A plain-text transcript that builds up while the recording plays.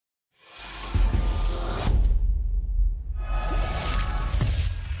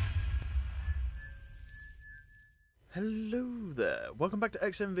Welcome back to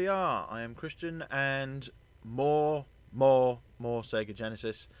XNVR. I am Christian and more Sega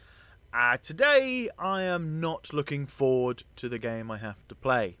Genesis. Today I am not looking forward to the game I have to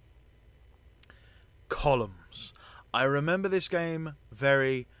play. Columns. I remember this game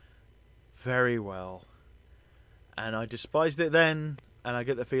very well. And I despised it then, and I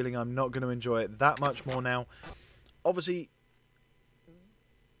get the feeling I'm not going to enjoy it that much more now. Obviously,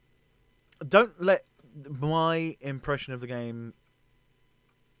 don't let my impression of the game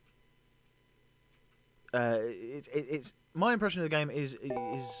my impression of the game is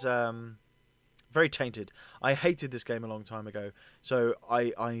very tainted. I hated this game a long time ago, so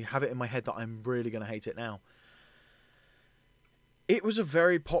I have it in my head that I'm really going to hate it now. It was a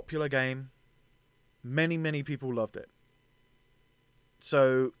very popular game. Many people loved it.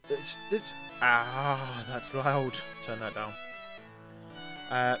 So it's that's loud. Turn that down.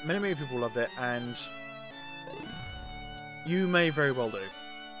 Many people loved it, and you may very well do.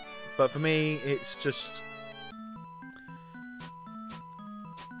 But for me, it's just...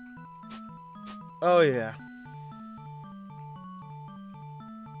 Oh, yeah.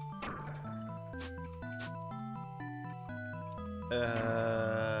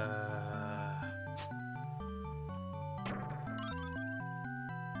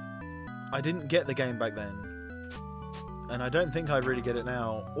 I didn't get the game back then. And I don't think I really get it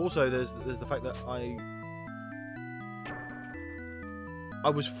now. Also, there's the fact that I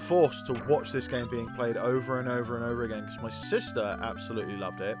was forced to watch this game being played over and over again because my sister absolutely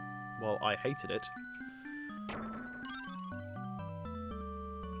loved it, while I hated it.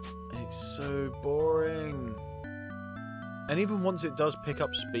 It's so boring. And even once it does pick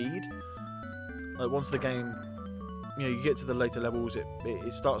up speed, like once the game, you know, you get to the later levels, it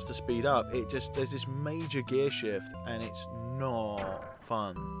starts to speed up. There's this major gear shift, and it's not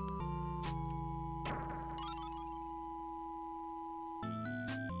fun.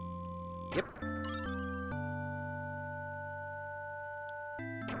 Yep.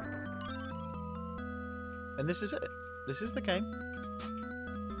 And this is it. This is the game.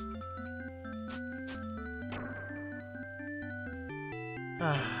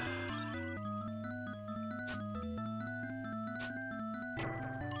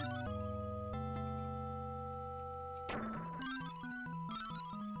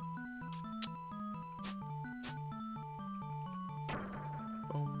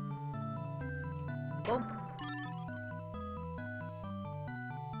 Boom.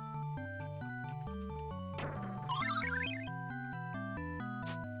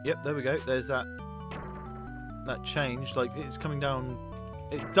 Yep, there we go. There's that change. Like, it's coming down.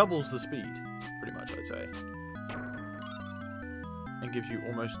 It doubles the speed, pretty much, I'd say. And gives you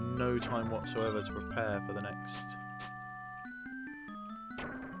almost no time whatsoever to prepare for the next.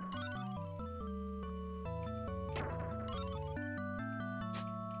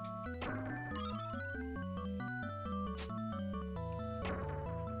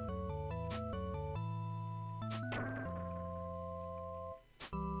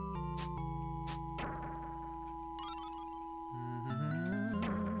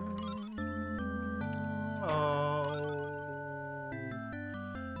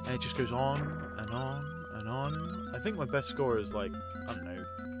 And it just goes on and on and on. I think my best score is like, I don't know,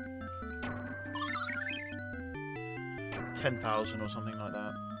 10,000 or something like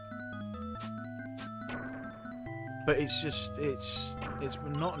that. But it's just, it's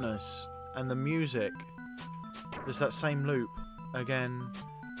monotonous. And the music, there's that same loop again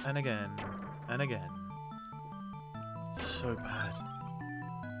and again and again. It's so bad.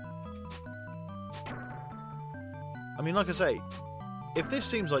 I mean, like I say, if this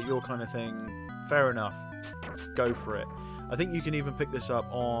seems like your kind of thing, fair enough, go for it. I think you can even pick this up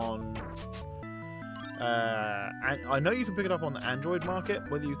on... and I know you can pick it up on the Android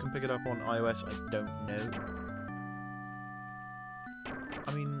market. Whether you can pick it up on iOS, I don't know.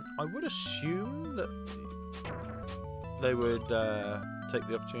 I mean, I would assume that they would take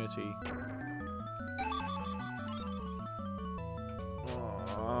the opportunity...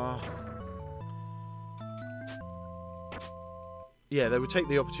 Yeah, they would take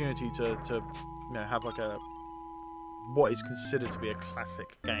the opportunity to you know, have like what is considered to be a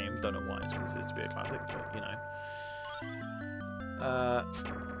classic game. Don't know why it's considered to be a classic, but you know,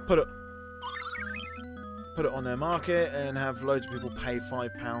 put it on their market and have loads of people pay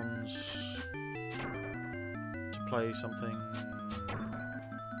 £5 to play something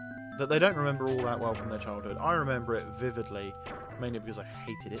that they don't remember all that well from their childhood. I remember it vividly, mainly because I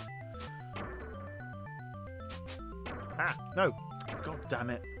hated it. Ah, no. God damn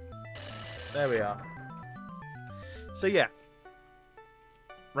it. There we are. So yeah.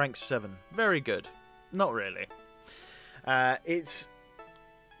 Rank 7. Very good. Not really. It's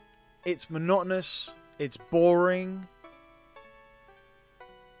monotonous. It's boring.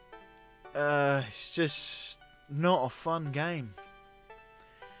 It's just not a fun game.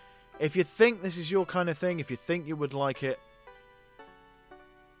 If you think this is your kind of thing, if you think you would like it,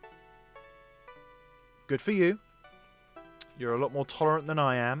 good for you. You're a lot more tolerant than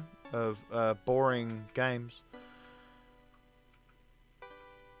I am of boring games.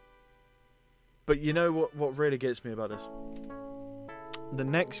 But you know what really gets me about this? The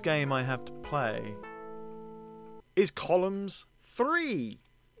next game I have to play is Columns 3.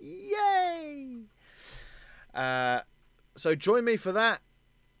 Yay! So join me for that.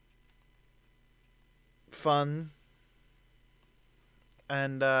 Fun.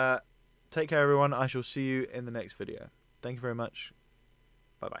 And take care, everyone. I shall see you in the next video. Thank you very much.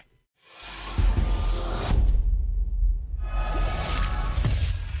 Bye-bye.